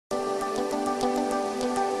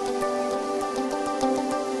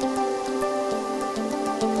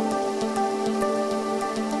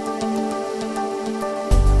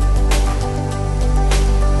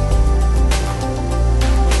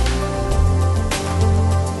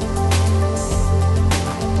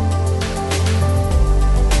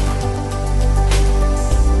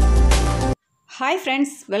Hi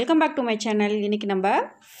friends, welcome back to my channel. இன்னைக்கு நம்ம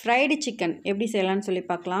fried chicken எப்படி செய்யலாம்னு சொல்லி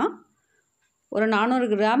பார்க்கலாம். ஒரு 400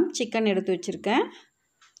 கிராம் chicken எடுத்து வச்சிருக்கேன்.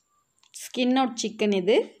 Skin out chicken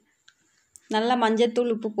இது. நல்லா மஞ்சள்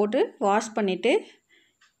தூள் உப்பு போட்டு வாஷ் பண்ணிட்டு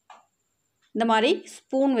இந்த மாதிரி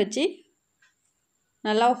ஸ்பூன் வச்சு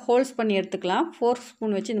நல்லா ஹோல்ஸ் பண்ணி எடுத்துக்கலாம். 4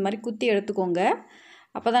 ஸ்பூன் வச்சு இந்த மாதிரி குத்தி எடுத்துக்கோங்க.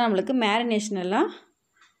 அப்பதான் நமக்கு மேரினேஷன் எல்லாம்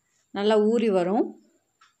நல்லா ஊறி வரும்.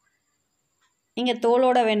 நீங்கள்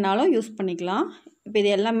தோலோட வேணாலும் யூஸ் பண்ணிக்கலாம். இப்போ இது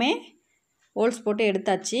எல்லாமே ஹோல்ஸ் போட்டு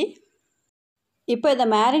எடுத்தாச்சு. இப்போ இதை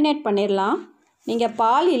மேரினேட் பண்ணிடலாம். நீங்கள்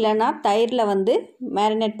பால் இல்லைன்னா தயிரில்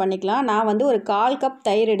மேரினேட் பண்ணிக்கலாம். நான் ஒரு 1/4 கப்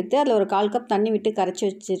தயிர் எடுத்து அதில் ஒரு 1/4 கப் தண்ணி விட்டு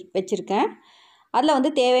கரைச்சி வச்சுருக்கேன்.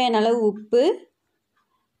 அதில் தேவையான அளவு உப்பு,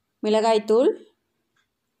 மிளகாய்த்தூள்,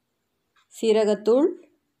 சீரகத்தூள்,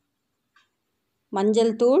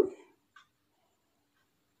 மஞ்சள் தூள்,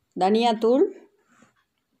 தனியாத்தூள்,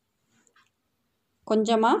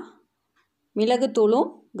 கொஞ்சமாக மிளகுத்தூளும்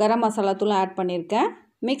கரம் மசாலா தூளும் ஆட் பண்ணியிருக்கேன்.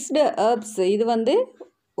 மிக்ஸ்டு ஹர்ப்ஸ் இது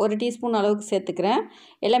 1 டீஸ்பூன் அளவுக்கு சேர்த்துக்கிறேன்.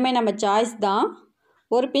 எல்லாமே நம்ம சாய்ஸ் தான்.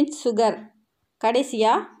 ஒரு பிஞ்ச் சுகர்,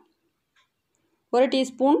 கடைசியாக 1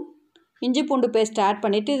 டீஸ்பூன் இஞ்சி பூண்டு பேஸ்ட் ஆட்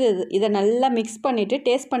பண்ணிவிட்டு இதை நல்லா மிக்ஸ் பண்ணிவிட்டு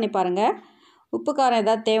டேஸ்ட் பண்ணி பாருங்கள். உப்பு காரம்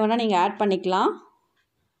ஏதாவது தேவைன்னா நீங்கள் ஆட் பண்ணிக்கலாம்.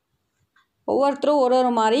 ஒவ்வொருத்தரும்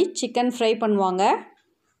ஒரு மாதிரி சிக்கன் ஃப்ரை பண்ணுவாங்க.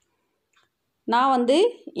 நான்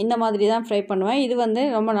இந்த மாதிரி தான் ஃப்ரை பண்ணுவேன். இது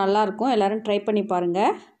ரொம்ப நல்லாயிருக்கும். எல்லோரும் ட்ரை பண்ணி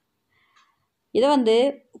பாருங்கள். இதை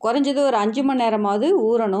குறைஞ்சது ஒரு 5 மணி நேரமாவது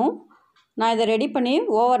ஊறணும். நான் இதை ரெடி பண்ணி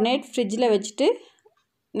ஓவர் நைட் ஃப்ரிட்ஜில் வச்சுட்டு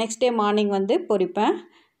நெக்ஸ்ட் டே மார்னிங் பொரிப்பேன்.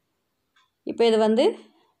 இப்போ இது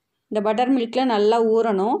இந்த பட்டர் மில்கில் நல்லா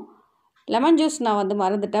ஊறணும். லெமன் ஜூஸ் நான்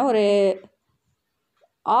மறந்துட்டேன். ஒரு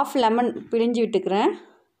 1/2 லெமன் பிழிஞ்சு விட்டுக்கிறேன்.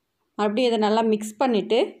 மறுபடியும் இதை நல்லா மிக்ஸ்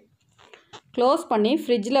பண்ணிவிட்டு க்ளோஸ் பண்ணி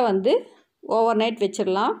ஃப்ரிட்ஜில் ஓவர் நைட்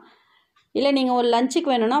வச்சிடலாம். இல்லை நீங்கள் ஒரு லஞ்சுக்கு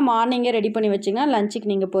வேணும்னா மார்னிங்கே ரெடி பண்ணி வச்சிங்கன்னா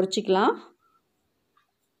லஞ்சுக்கு நீங்கள் பொரிச்சிக்கலாம்.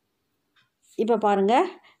 இப்போ பாருங்கள்,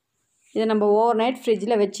 இதை நம்ம ஓவர் நைட்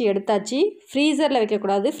ஃப்ரிட்ஜில் வச்சு எடுத்தாச்சு. ஃப்ரீசரில்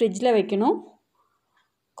வைக்கக்கூடாது, ஃப்ரிட்ஜில் வைக்கணும்.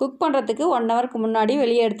 குக் பண்ணுறதுக்கு 1 ஹவருக்கு முன்னாடி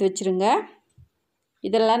வெளியே எடுத்து வச்சுருங்க.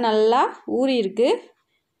 இதெல்லாம் நல்லா ஊறி இருக்குது.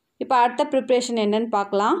 இப்போ அடுத்த ப்ரிப்ரேஷன் என்னன்னு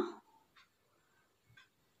பார்க்கலாம்.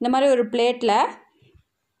 இந்த மாதிரி ஒரு பிளேட்டில்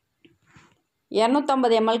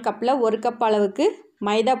 250 ml கப்பில் 1 கப் அளவுக்கு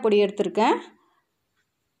மைதா பொடி எடுத்திருக்கேன்.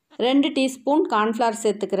 2 டீஸ்பூன் கார்ன்ஃப்ளவர்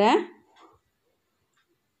சேர்த்துக்கிறேன்.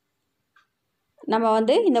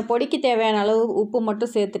 நம்ம இந்த பொடிக்கு தேவையான அளவு உப்பு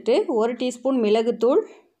மட்டும் சேர்த்துட்டு 1 டீஸ்பூன் மிளகுத்தூள்,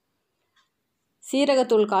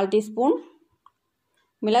 சீரகத்தூள் 1/4 டீஸ்பூன்,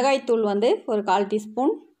 மிளகாய்த்தூள் ஒரு 1/4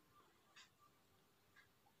 டீஸ்பூன்,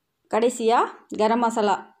 கடைசியாக கரம்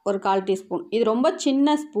மசாலா ஒரு 1/4 டீஸ்பூன். இது ரொம்ப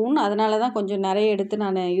சின்ன ஸ்பூன், அதனால தான் கொஞ்சம் நிறைய எடுத்து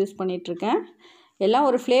நான் யூஸ் பண்ணிகிட்ருக்கேன். எல்லாம்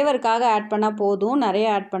ஒரு ஃப்ளேவருக்காக ஆட் பண்ணால் போதும், நிறைய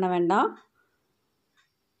ஆட் பண்ண வேண்டாம்.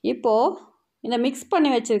 இப்போது இந்த மிக்ஸ் பண்ணி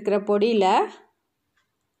வச்சுருக்கிற பொடியில்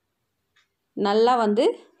நல்லா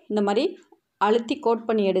இந்த மாதிரி அழுத்தி கோட்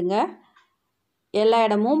பண்ணி எடுங்க. எல்லா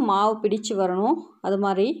இடமும் மாவு பிடிச்சு வரணும். அது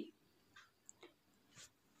மாதிரி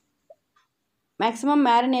மேக்ஸிமம்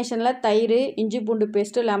மேரினேஷனில் தயிர், இஞ்சி பூண்டு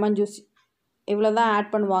பேஸ்ட்டு, லெமன் ஜூஸ் இவ்வளோ தான்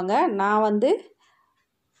ஆட் பண்ணுவாங்க. நான்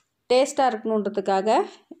டேஸ்ட்டாக இருக்கணுன்றதுக்காக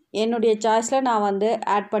என்னுடைய சாய்ஸில் நான்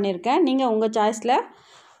ஆட் பண்ணியிருக்கேன். நீங்கள் உங்கள் சாய்ஸில்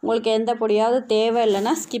உங்களுக்கு எந்த பொடியாவது தேவை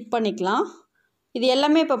இல்லைன்னா ஸ்கிப் பண்ணிக்கலாம். இது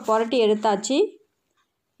எல்லாமே இப்போ புரட்டி எடுத்தாச்சு.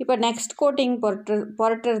 இப்போ நெக்ஸ்ட் கோட்டிங்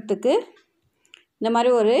புரட்டுறதுக்கு இந்த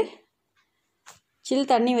மாதிரி ஒரு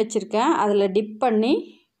சில் தண்ணி வச்சுருக்கேன். அதில் டிப் பண்ணி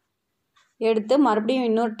எடுத்து மறுபடியும்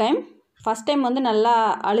இன்னொரு டைம், ஃபஸ்ட் டைம் நல்லா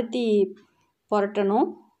அழுத்தி புரட்டணும்.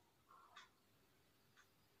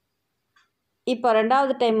 இப்போ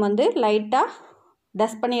 2வது டைம் லைட்டாக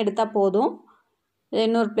டஸ்ட் பண்ணி எடுத்தால் போதும். இதை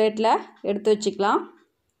இன்னொரு பிளேட்டில் எடுத்து வச்சுக்கலாம்.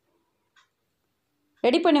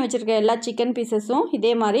 ரெடி பண்ணி வச்சுருக்க எல்லா சிக்கன் பீசஸும்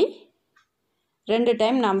இதே மாதிரி 2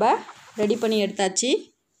 டைம் நம்ம ரெடி பண்ணி எடுத்தாச்சு.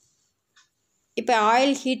 இப்போ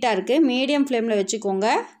ஆயில் ஹீட்டாக இருக்குது, மீடியம் ஃப்ளேமில் வச்சுக்கோங்க.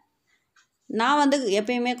 நான்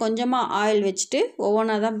எப்பயுமே கொஞ்சமாக ஆயில் வச்சுட்டு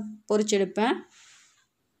ஒவ்வொன்றா தான் பொரிச்சு எடுப்பேன்.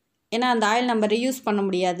 ஏன்னா அந்த ஆயில் நம்ம ரீயூஸ் பண்ண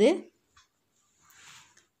முடியாது.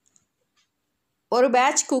 ஒரு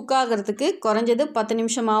பேட்ச் குக் ஆகிறதுக்கு குறைஞ்சது 10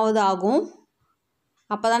 நிமிஷமாவது ஆகும்.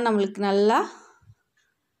 அப்போ தான் நம்மளுக்கு நல்லா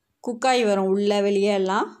குக்காகி வரும் உள்ளே வெளியே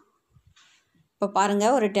எல்லாம். இப்போ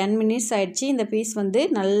பாருங்கள், ஒரு 10 மினிட்ஸ் ஆயிடுச்சு. இந்த பீஸ்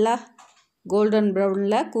நல்லா கோல்டன்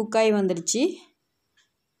ப்ரௌனில் குக்காகி வந்துடுச்சு.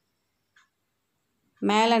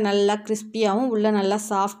 மேலே நல்லா கிறிஸ்பியாகவும் உள்ளே நல்லா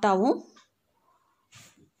சாஃப்டாகவும்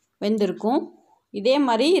வெந்திருக்கும். இதே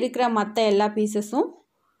மாதிரி இருக்கிற மற்ற எல்லா பீசஸும்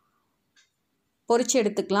பொரிச்சு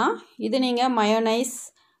எடுத்துக்கலாம். இது நீங்கள் மயோனைஸ்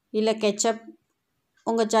இல்லை கெச்சப்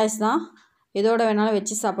உங்கள் சாய்ஸ் தான், எதோட வேணாலும்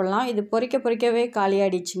வச்சு சாப்பிட்லாம். இது பொரிக்கவே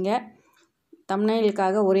காலியாகிடுச்சுங்க.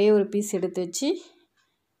 தம்ப்நெயிலுக்காக ஒரே ஒரு பீஸ் எடுத்து வச்சு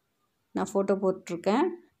நான் ஃபோட்டோ போட்டிருக்கேன்.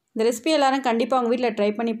 இந்த ரெசிபி எல்லோரும் கண்டிப்பாக உங்கள் வீட்டில் ட்ரை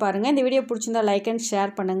பண்ணி பாருங்கள். இந்த வீடியோ பிடிச்சிருந்தா லைக் அண்ட்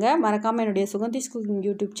ஷேர் பண்ணுங்கள். மறக்காமல் என்னுடைய சுகந்திஸ் குக்கிங்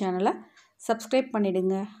யூடியூப் சேனலை சப்ஸ்கிரைப்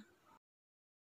பண்ணிவிடுங்க.